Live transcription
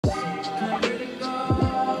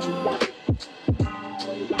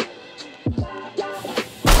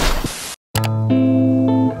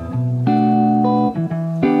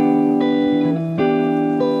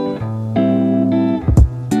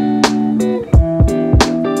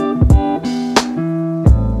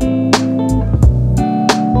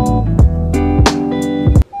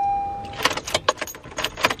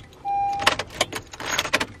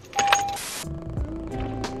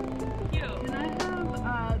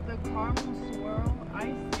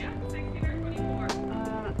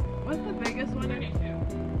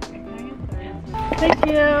Thank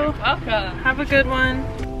you. Welcome. Have a good one.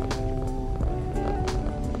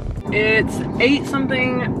 It's 8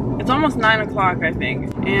 something. It's almost 9 o'clock, I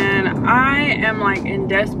think. And I am like in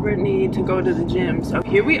desperate need to go to the gym. So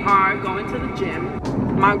here we are going to the gym.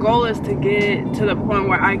 My goal is to get to the point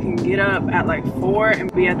where I can get up at like 4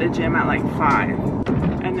 and be at the gym at like 5.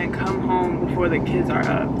 And then come home before the kids are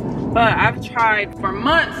up. But I've tried for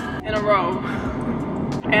months in a row.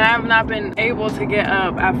 And I have not been able to get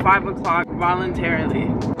up at 5 o'clock voluntarily.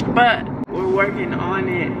 But we're working on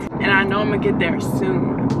it. And I know I'm gonna get there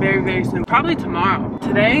soon. Very, very soon. Probably tomorrow.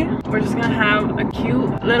 Today, we're just gonna have a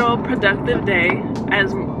cute little productive day.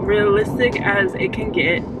 As realistic as it can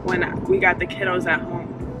get when we got the kiddos at home.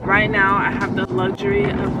 Right now, I have the luxury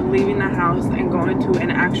of leaving the house and going to an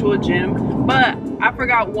actual gym. But I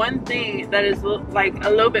forgot one thing that is like a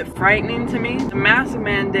little bit frightening to me. The mask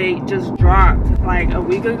mandate just dropped like a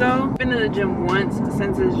week ago. I've been to the gym once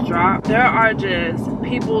since it's dropped. There are just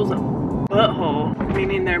people's butthole,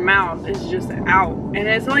 meaning their mouth, is just out. And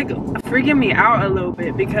it's like freaking me out a little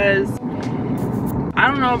bit because I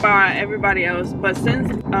don't know about everybody else, but since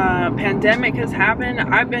pandemic has happened,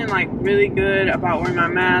 I've been like really good about wearing my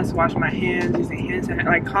mask, washing my hands, using hand sanitizer,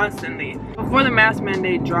 like constantly. Before the mask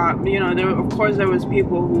mandate dropped, you know, of course there was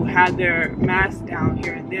people who had their masks down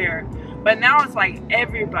here and there. But now it's like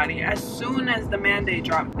everybody, as soon as the mandate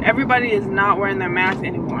dropped, everybody is not wearing their mask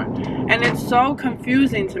anymore. And it's so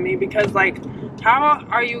confusing to me because like, how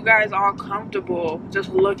are you guys all comfortable just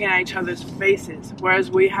looking at each other's faces? Whereas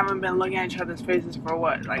we haven't been looking at each other's faces for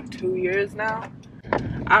what, like 2 years now?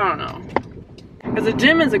 I don't know. Because the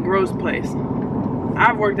gym is a gross place.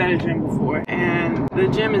 I've worked at a gym before and the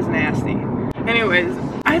gym is nasty. Anyways,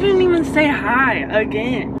 I didn't even say hi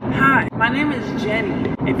again. Hi, my name is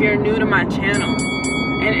Jenny. If you're new to my channel,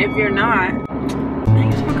 and if you're not,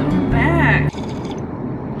 thanks for coming back.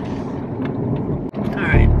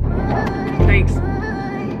 Alright, thanks.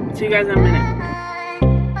 See you guys in a minute.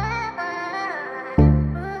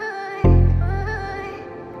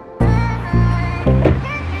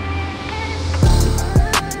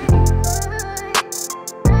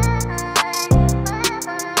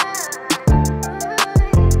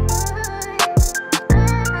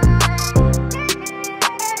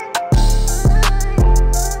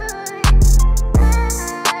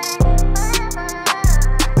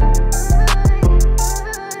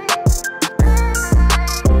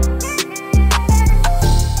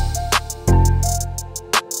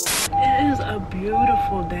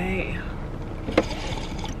 Beautiful day.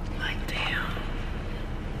 Like damn.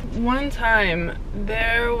 One time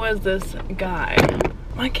there was this guy.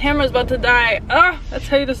 My camera's about to die. I'll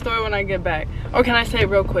tell you the story when I get back. Or can I say it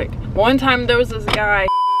real quick? One time there was this guy.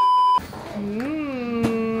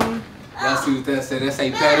 Y'all see what that said? That say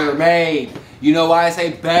better made. You know why I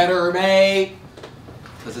say better made?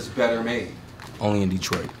 Because it's better made. Only in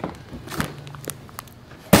Detroit.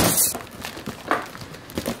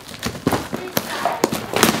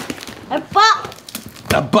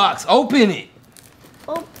 A box. Open it.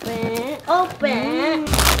 Open. Hold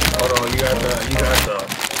on, you got the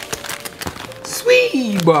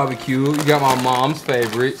sweet barbecue. You got my mom's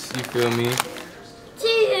favorites. You feel me?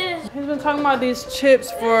 Cheers. He's been talking about these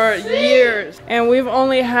chips for years, and we've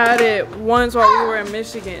only had it once while we were in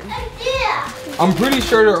Michigan. Yeah. I'm pretty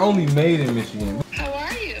sure they're only made in Michigan. How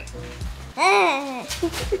are you?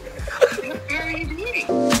 What are you doing?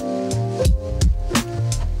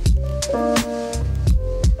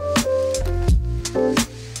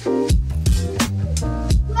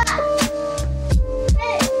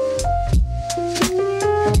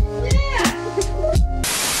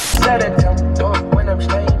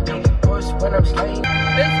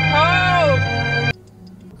 It's cold.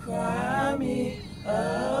 Cry me a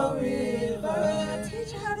river.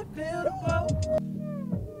 Teach you how to build a boat.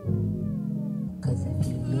 'Cause if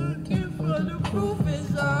you're looking for the proof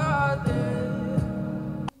is all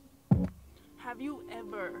there. Have you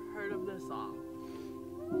ever heard of this song?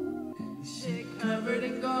 Shit covered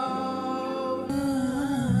in gold.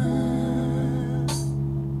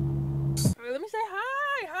 Let me say hi.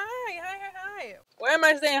 Why am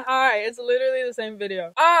I saying hi? It's literally the same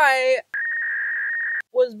video. I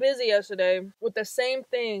was busy yesterday with the same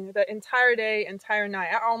thing the entire day, entire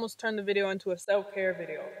night. I almost turned the video into a self-care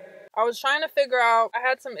video. I was trying to figure out, I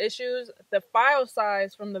had some issues. The file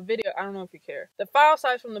size from the video, I don't know if you care. The file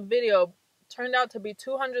size from the video turned out to be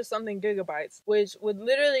 200 something gigabytes, which would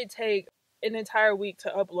literally take an entire week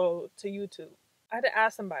to upload to YouTube. I had to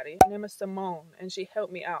ask somebody. Her name is Simone, and she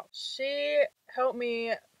helped me out. She helped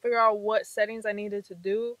me figure out what settings I needed to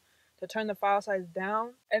do to turn the file size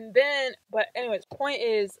down. And then, but anyways, point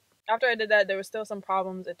is, after I did that, there were still some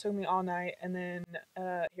problems. It took me all night, and then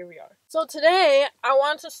here we are. So today, I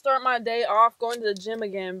want to start my day off going to the gym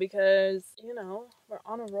again because, you know, we're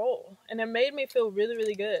on a roll. And it made me feel really,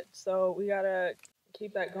 really good. So we gotta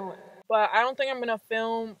keep that going. But I don't think I'm gonna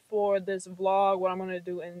film for this vlog what I'm gonna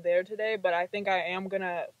do in there today, but I think I am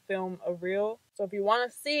gonna film a reel. So if you want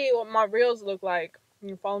to see what my reels look like, you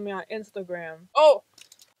can follow me on Instagram. Oh,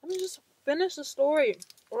 let me just finish the story.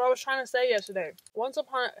 What I was trying to say yesterday. Once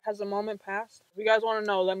upon has a moment passed? If you guys want to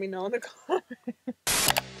know, let me know in the comments.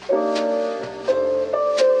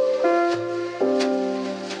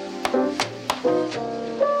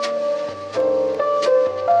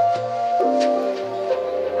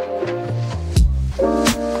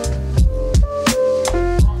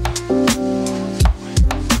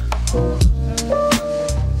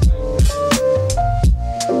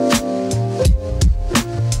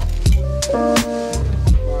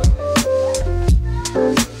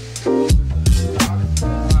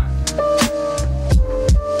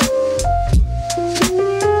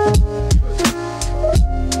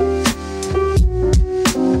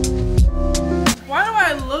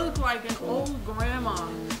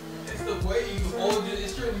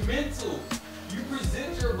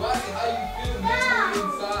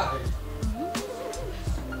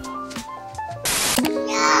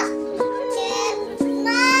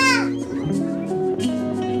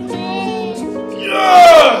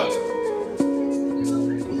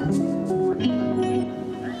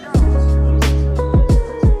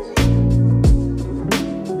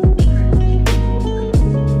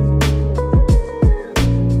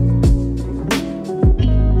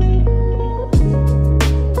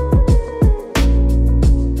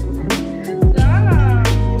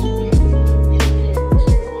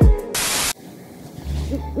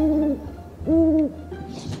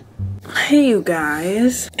 Hey you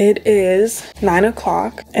guys, it is 9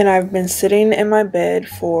 o'clock and I've been sitting in my bed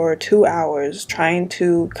for 2 hours trying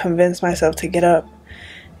to convince myself to get up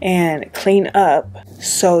and clean up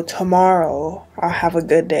so tomorrow I'll have a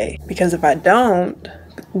good day. Because if I don't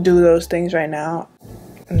do those things right now,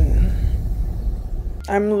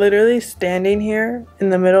 I'm literally standing here in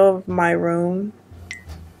the middle of my room.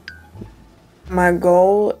 My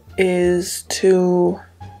goal is to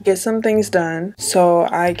get some things done so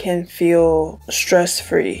I can feel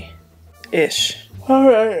stress-free-ish. All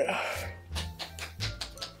right.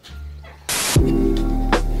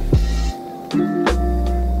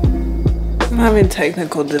 I'm having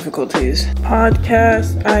technical difficulties.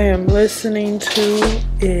 Podcast I am listening to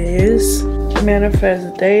is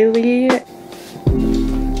Manifest Daily.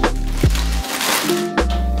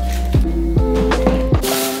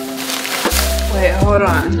 Wait, hold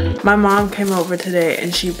on. My mom came over today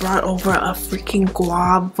and she brought over a freaking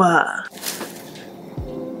guava.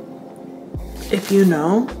 If you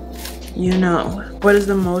know, you know. What is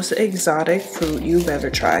the most exotic fruit you've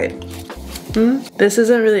ever tried? This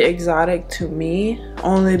isn't really exotic to me,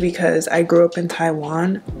 only because I grew up in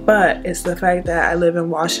Taiwan, but it's the fact that I live in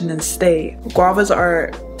Washington State. Guavas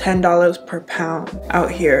are $10 per pound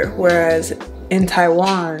out here, whereas in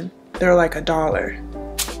Taiwan, they're like $1.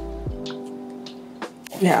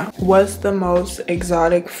 Yeah. What's the most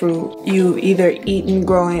exotic fruit you've either eaten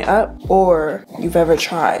growing up or you've ever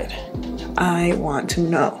tried? I want to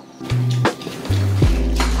know.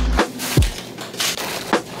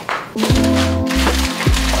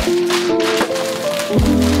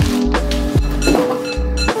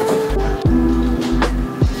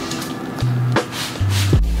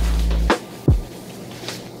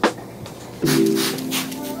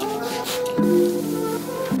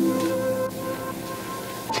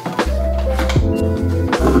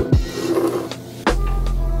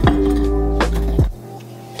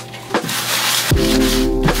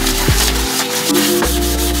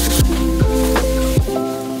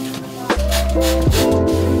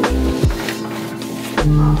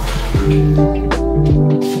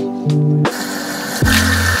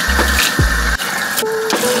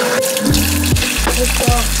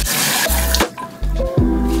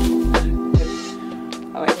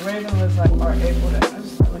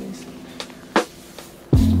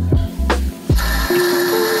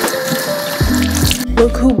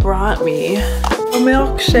 Look who brought me a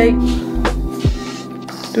milkshake.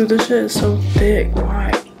 Dude, this shit is so thick.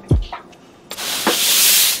 Why?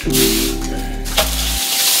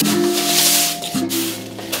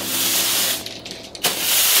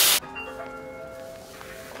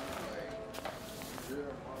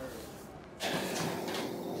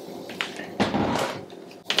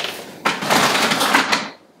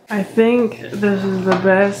 I think this is the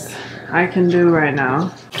best I can do right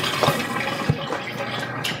now.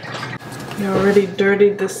 You already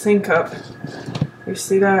dirtied the sink up. You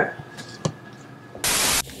see that?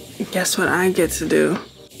 Guess what I get to do?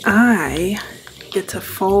 I get to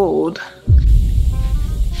fold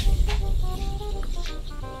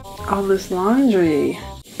all this laundry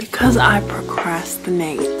because I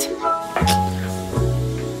procrastinate.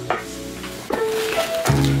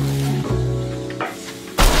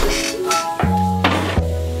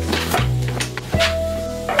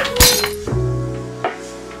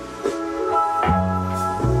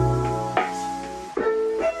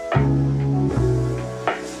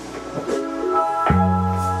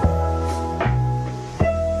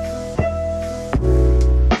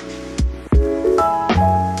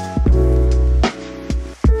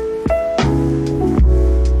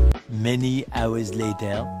 Many hours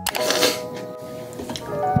later.